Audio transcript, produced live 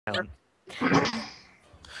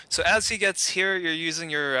So as he gets here, you're using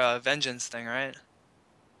your vengeance thing, right?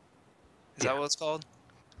 Is that what it's called?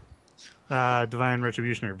 Divine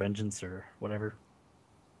Retribution or Vengeance or whatever.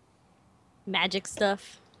 Magic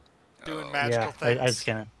stuff. Doing Oh, magical I things. just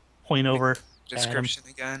kind of point over at him. description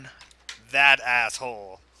again. That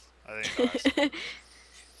asshole. I think it does.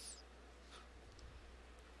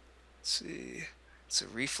 Let's see. It's a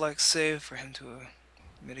reflex save for him to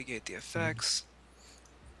mitigate the effects.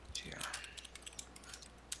 Yeah.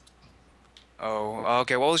 Oh,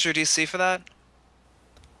 okay. What was your DC for that?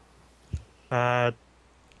 I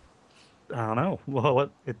don't know. Well,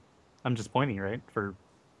 what? I'm just pointing, right? For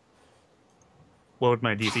what would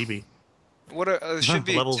my DC be? What it should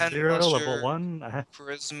be level 10 0, plus level your 1.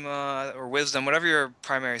 charisma or wisdom, whatever your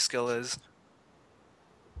primary skill is.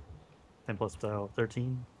 10 plus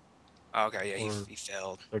 13. Oh, okay, yeah, Or- he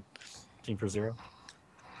failed. 13 for 0.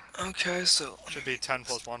 Okay, so Should be 10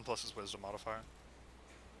 plus 1 plus his wisdom modifier.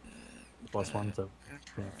 Plus 1, so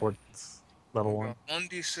yeah, 4, level 1.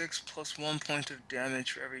 1d6 plus 1 point of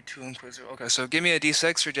damage for every 2 Inquisitor. Okay, so give me a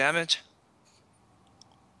d6 for damage.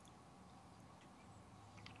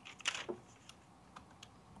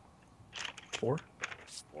 4.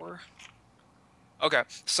 4. Okay,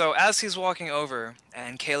 so as he's walking over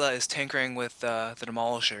and Kayla is tinkering with the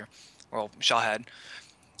Demolisher, well, Shawhead,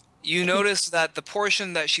 you notice that the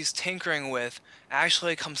portion that she's tinkering with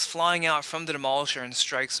actually comes flying out from the Demolisher and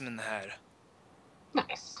strikes him in the head.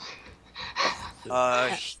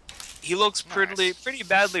 Nice. He looks pretty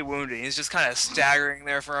badly wounded. He's just kind of staggering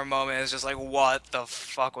there for a moment. It's just like, what the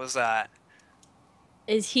fuck was that?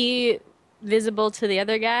 Is he visible to the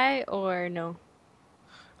other guy or no?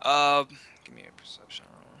 Give me a perception.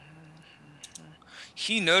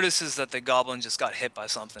 He notices that the goblin just got hit by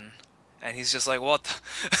something, and he's just like, what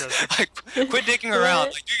the like, quit dicking around,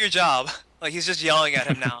 like, do your job. Like, he's just yelling at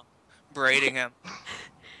him now, berating him.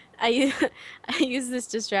 I use this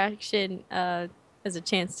distraction as a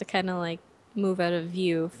chance to kind of like move out of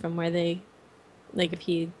view from where they, like, if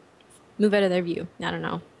he move out of their view. I don't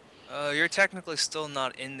know. You're technically still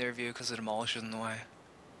not in their view because the Demolisher's in the way.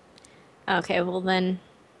 Okay, well then,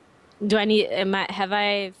 do I need? Have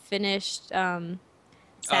I finished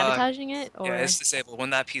sabotaging it? Or? Yeah, it's disabled.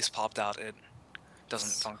 When that piece popped out, it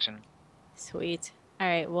doesn't function. Sweet. All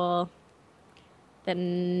right. Well,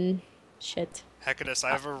 then, shit. Hecadus, I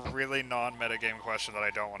have a really non-metagame question that I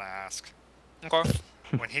don't want to ask. Okay.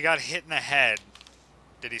 When he got hit in the head,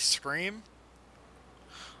 did he scream?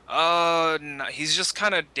 No, he's just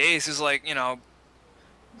kind of dazed. He's like, you know,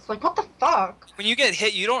 It's like, what the fuck? when you get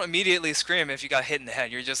hit, you don't immediately scream if you got hit in the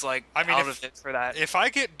head. You're just like, I mean, out of it for that. If I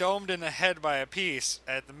get domed in the head by a piece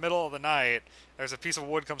at the middle of the night, there's a piece of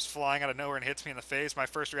wood comes flying out of nowhere and hits me in the face, my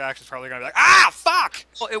first reaction is probably going to be like, ah, fuck!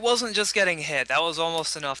 Well, it wasn't just getting hit. That was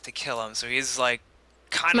almost enough to kill him. So he's like,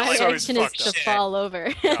 kind of My like, reaction is fucked to up. fall over.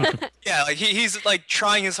 yeah, like he's like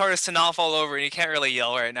trying his hardest to not fall over, and he can't really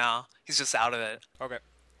yell right now. He's just out of it. Okay.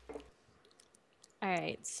 All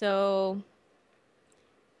right. So,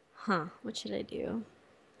 what should I do?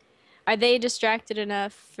 Are they distracted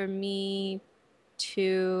enough for me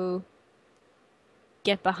to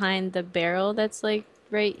get behind the barrel that's like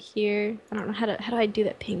right here? I don't know how do I do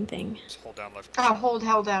that ping thing? Just hold down left. Hold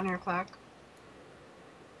held down your clack.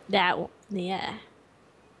 That one, yeah.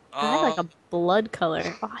 I have like a blood color.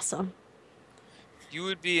 Awesome. You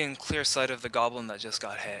would be in clear sight of the goblin that just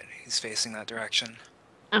got hit. He's facing that direction.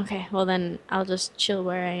 Okay, well then I'll just chill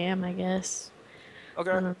where I am, I guess.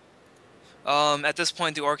 Okay. At this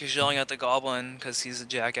point, the orc is yelling at the goblin because he's a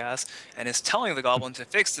jackass, and is telling the goblin to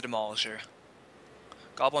fix the Demolisher.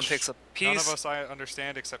 Goblin picks up a piece. None of us I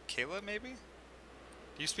understand except Kayla, maybe?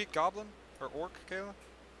 Do you speak Goblin? Or Orc, Kayla?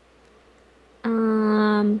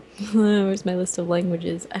 Where's my list of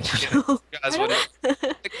languages? I don't know. You guys would.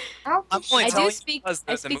 I'm only I telling do you speak. because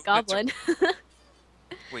I the speak movements Goblin. are-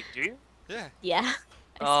 Wait, do you? Yeah. Yeah.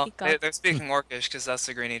 I Oh, speak Goblin. they're speaking Orcish because that's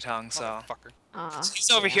the greeny tongue. So Motherfucker. Aw, he's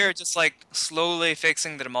over yeah. here just like slowly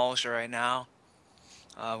fixing the Demolisher right now.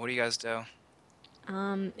 What do you guys do?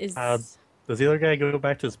 Is Does the other guy go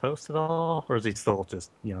back to his post at all, or is he still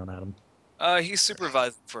just yelling at him? He's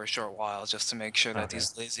supervised for a short while just to make sure that Okay.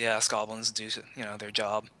 these lazy ass goblins do, their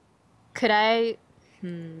job. could I?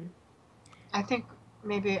 I think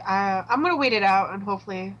maybe I'm gonna wait it out and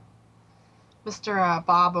hopefully Mr.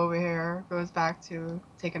 Bob over here goes back to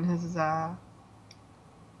taking his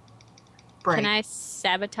break. Can I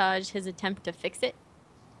sabotage his attempt to fix it?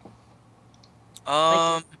 Um,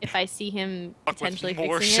 Like, if I see him Fuck potentially with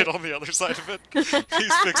more fixing shit it. on the other side of it. He's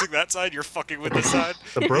fixing that side, you're fucking with this side.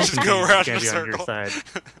 The broken Just go piece around can't in a be on your circle. side.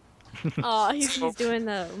 Oh, he's So, doing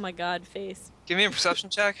the oh my god face. give me a perception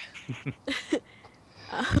check.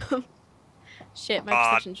 Um, shit, my God.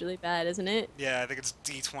 perception's really bad, isn't it? Yeah, I think it's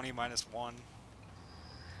D20 -1.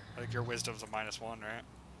 I think your wisdom's a -1, right?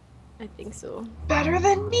 I think so. Better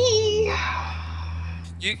than me.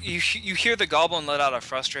 You hear the goblin let out a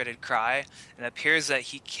frustrated cry, and it appears that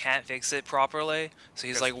he can't fix it properly. So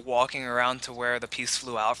he's Yes. like walking around to where the piece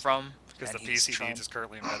flew out from, Because the and he's piece he trying. needs is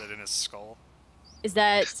currently embedded in his skull. Is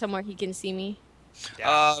that somewhere he can see me?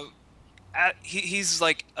 Yeah. He's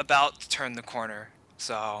like about to turn the corner.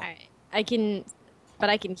 So Alright. But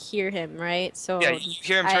I can hear him, right? So yeah, you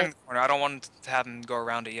hear him I- turning the corner. I don't want to have him go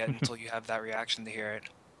around it yet until you have that reaction to hear it.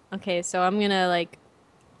 Okay, so I'm gonna like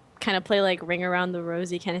kind of play like ring around the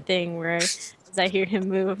rosy kind of thing where as I hear him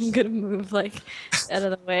move, I'm gonna move like out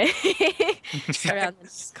of the way around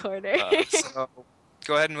this corner. So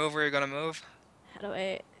go ahead and move where you're gonna move. How do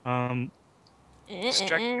I? Um, Hey,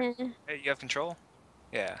 you have control.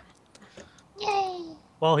 Yeah. Yay.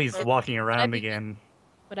 while he's Would- walking around be- again,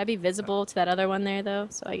 Would I be visible to that other one there though?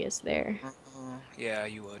 So I guess there. Yeah,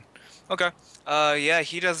 you would. Okay. Yeah,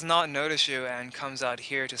 he does not notice you and comes out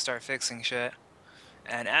here to start fixing shit.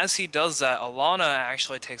 And as he does that, Alana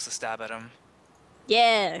actually takes a stab at him.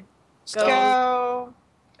 Yeah. So, Go.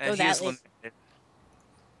 and Go he that is way. limited.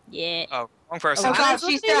 Yeah. Oh, wrong person. Oh god,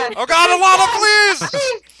 she's dead. Oh god, Alana, please!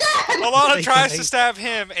 She's dead. Alana tries to stab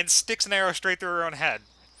him and sticks an arrow straight through her own head.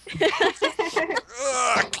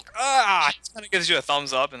 Ugh, ah! Kind of gives you a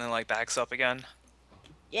thumbs up and then like backs up again.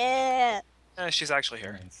 Yeah. She's actually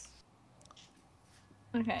here. nice.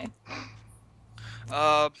 Okay.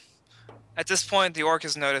 At this point, the orc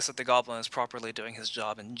has noticed that the goblin is properly doing his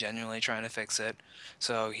job and genuinely trying to fix it.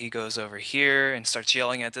 So he goes over here and starts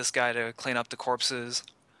yelling at this guy to clean up the corpses.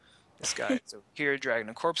 This guy is over here dragging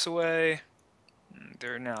a corpse away.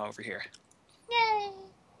 They're now over here. Yay.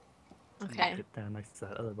 Okay. Get down next to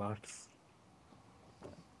that other box.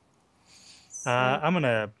 So- I'm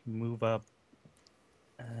gonna move up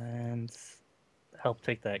and help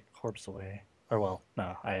take that corpse away. Or well,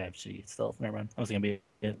 no, I actually still never mind. I was gonna be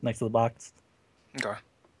next to the box. Okay.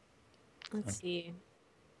 Let's see.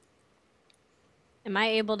 Am I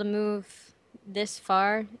able to move this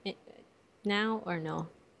far now or no?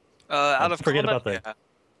 Out of forget combat, about the yeah.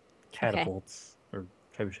 catapults or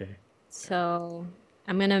trebuchet. So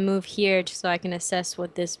I'm gonna move here just so I can assess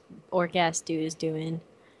what this orc ass dude is doing.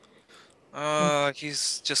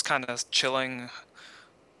 He's just kind of chilling.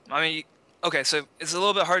 I mean, okay, so it's a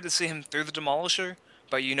little bit hard to see him through the demolisher,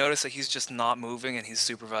 but you notice that he's just not moving and he's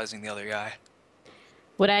supervising the other guy.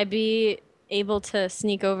 Would I be able to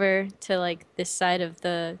sneak over to like this side of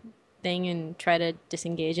the thing and try to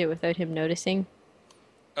disengage it without him noticing?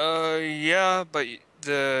 Yeah, but he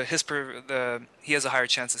has a higher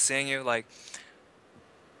chance of seeing you. Like,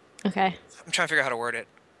 Okay. I'm trying to figure out how to word it.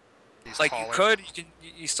 He's Like taller.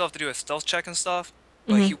 you still have to do a stealth check and stuff,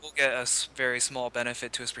 but Mhm. he will get a very small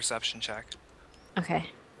benefit to his perception check. Okay.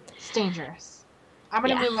 It's dangerous. I'm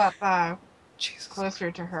gonna Yeah. move up Jesus, closer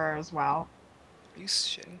to her as well. are you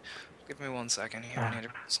shitting? Give me 1 second here. I need to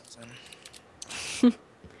put something.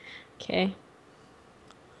 Okay.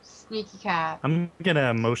 Sneaky cat. I'm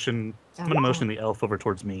gonna motion. I'm gonna motion the elf over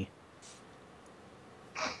towards me.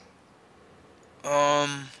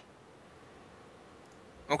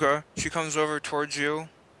 Okay. She comes over towards you,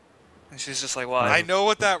 and she's just like, "Well, I know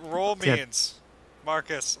what that roll Yeah. means,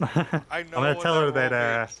 Marcus. I'm I know gonna what tell her that that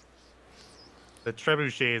roll means. the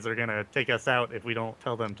trebuchets are gonna take us out if we don't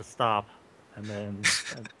tell them to stop. And then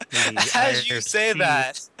maybe As you say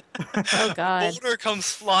that, Oh god. boulder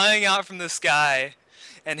comes flying out from the sky,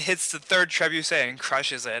 and hits the third trebuchet and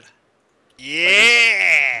crushes it.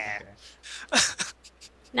 Yeah!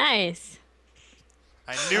 Nice.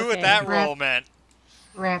 I knew what Okay. that roll meant.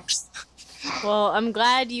 Rip. Well, I'm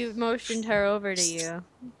glad you motioned her over to you.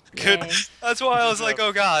 Good. Yay. That's why I was like,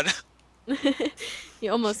 "Oh God."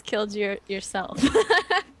 You almost killed yourself.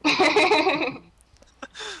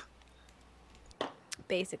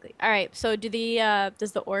 Basically. All right. So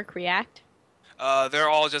does the orc react? They're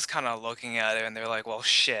all just kind of looking at it, and they're like, "Well,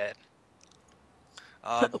 shit."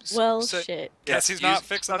 Well, so- shit. Guess he's not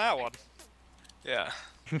fixing that one. Yeah.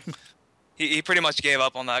 He pretty much gave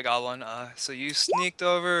up on that goblin. So you sneaked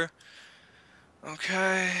over.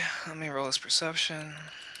 Okay, let me roll his perception.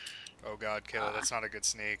 Oh god, Kayla, that's not a good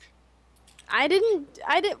sneak. I didn't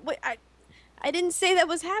say that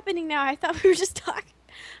was happening now. I thought we were just talking.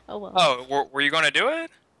 Oh well. Oh, were you gonna do it?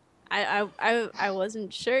 I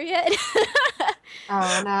wasn't sure yet.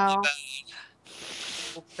 Oh no.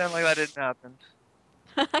 Pretend like that didn't happen.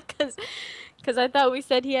 Because I thought we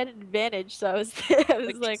said he had an advantage, so I was I was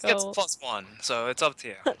He like, gets oh, +1, so it's up to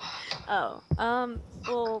you. oh,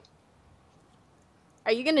 well,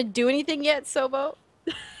 are you gonna do anything yet, Sobo?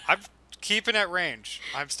 I'm keeping at range.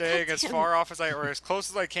 I'm staying as damn far off as or as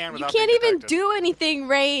close as I can You without being can't even detected. do anything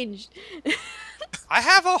ranged. I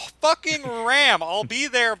have a fucking ram. I'll be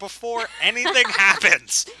there before anything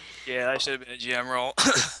happens. Yeah, that should have been a GM roll.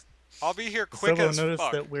 I'll be here quick Sobo as noticed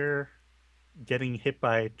fuck. that we're getting hit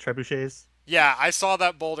by trebuchets. Yeah, I saw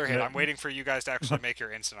that boulder hit. Yeah. I'm waiting for you guys to actually make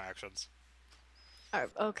your instant actions.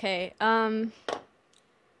 Okay. The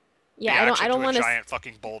Yeah, I action don't to a want to. giant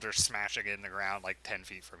fucking boulder smashing in the ground like 10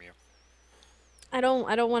 feet from you. I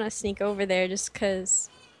don't want to sneak over there just because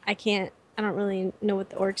I can't. I don't really know what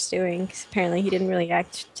the orc's doing. 'Cause apparently, he didn't really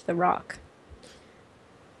react to the rock.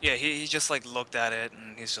 Yeah, he just like looked at it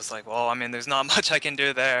and he's just like, well, I mean, there's not much I can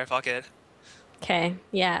do there. Fuck it. Okay.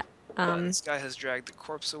 Yeah. This guy has dragged the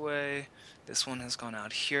corpse away. This one has gone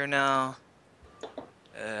out here now.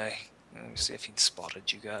 Let me see if he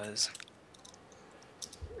spotted you guys.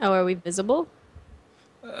 Oh, are we visible?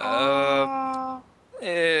 You've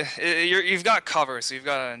got cover, so you've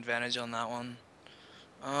got an advantage on that one.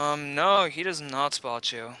 No, he does not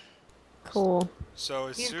spot you. Cool. So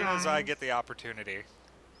as These soon as I guys. get the opportunity,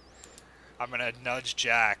 I'm gonna nudge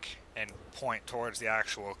Jack and point towards the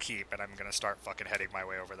actual keep, and I'm gonna start fucking heading my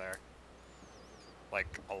way over there.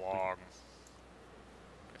 Like, along...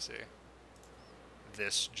 Let me see.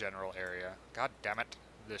 This general area. God damn it.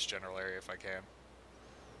 This general area if I can.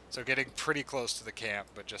 So getting pretty close to the camp,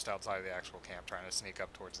 but just outside of the actual camp, trying to sneak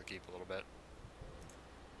up towards the keep a little bit.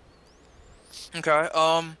 Okay,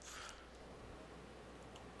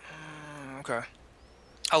 okay.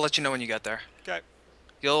 I'll let you know when you get there. Okay.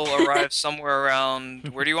 You'll arrive somewhere around...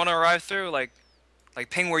 Where do you want to arrive through? Like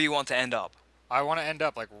ping where you want to end up. I want to end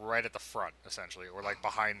up, like, right at the front, essentially, or, like,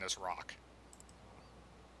 behind this rock.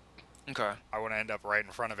 Okay. I want to end up right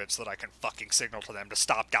in front of it so that I can fucking signal to them to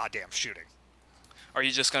stop goddamn shooting. Are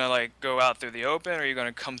you just gonna, like, go out through the open, or are you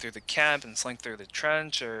gonna come through the camp and slink through the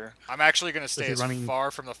trench, or... I'm actually going to stay he as running-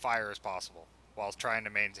 far from the fire as possible, while trying to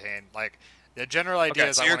maintain, like, the general idea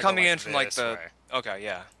Okay, is so I you're wanna go, coming like, in from, like, this the... way. Okay,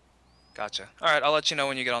 yeah. Gotcha. Alright, I'll let you know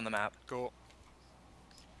when you get on the map. Cool.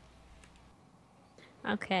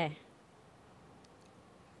 Okay.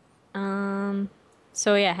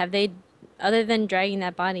 So yeah, have they, other than dragging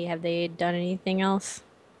that body, have they done anything else?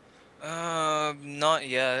 Not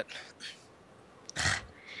yet.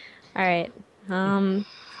 All right. I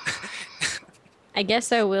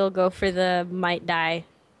guess I will go for the might die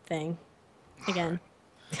thing again.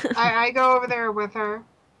 I go over there with her,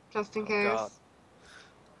 just in case. God.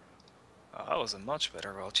 Oh, that was a much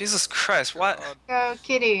better roll. Jesus Christ, what? God. Go,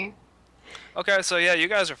 kitty. Okay, so yeah, you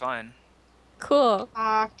guys are fine. Cool.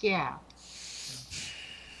 Fuck yeah.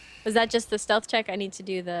 Was that just the stealth check? I need to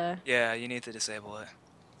do the Yeah, you need to disable it.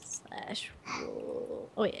 slash roll.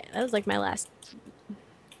 Oh yeah, that was like my last.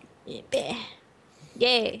 Yeah.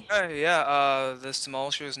 Yay. Okay, yeah, this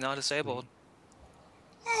demolisher is now disabled.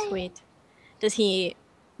 Sweet. Does he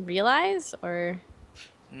realize or?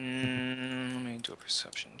 Let me do a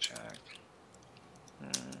perception check.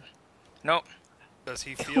 Nope. Does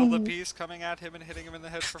he feel the piece coming at him and hitting him in the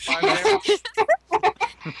head for 5 damage?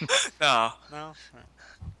 No. No?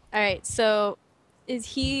 All right. So, is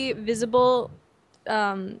he visible,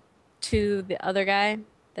 to the other guy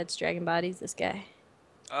that's dragging bodies? This guy.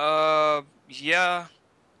 Yeah.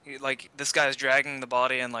 Like, this guy's dragging the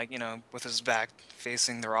body and, like, you know, with his back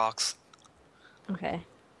facing the rocks. Okay.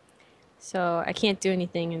 So I can't do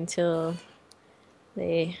anything until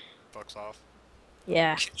they. Fucks off.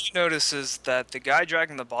 Yeah. He notices that the guy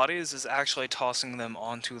dragging the bodies is actually tossing them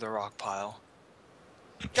onto the rock pile.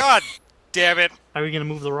 God damn it! How are we gonna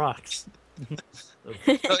move the rocks?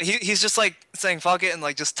 So he's just, like, saying fuck it and,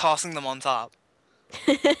 like, just tossing them on top.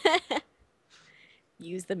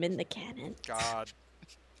 Use them in the cannon. God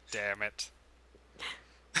damn it.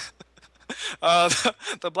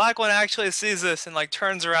 The black one actually sees this and, like,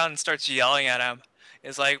 turns around and starts yelling at him.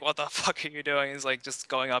 He's like, what the fuck are you doing? He's, like, just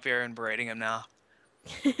going up here and berating him now.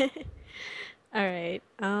 All right.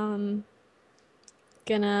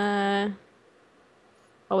 Gonna.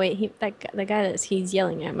 Oh wait, the guy that he's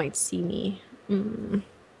yelling at might see me. Should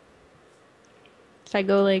I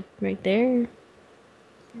go like right there?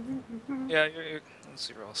 Yeah, let's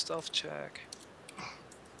see, roll a stealth check.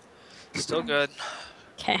 Still good.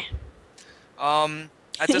 Okay. At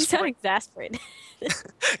You this sound point, exasperated.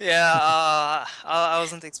 yeah, I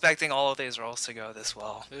wasn't expecting all of these rolls to go this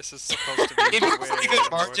well. This is supposed to be Maybe a pretty good way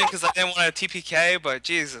margin because I didn't want a TPK, but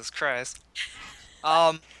Jesus Christ.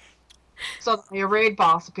 So your raid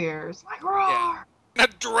boss appears. Like, roar! Yeah. A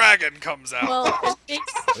dragon comes out. Well, if,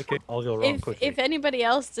 Okay, I'll go wrong quickly. if anybody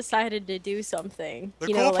else decided to do something, The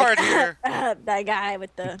you cool know, like part here- that guy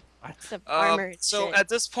with the What? armor. So shit. at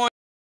this point.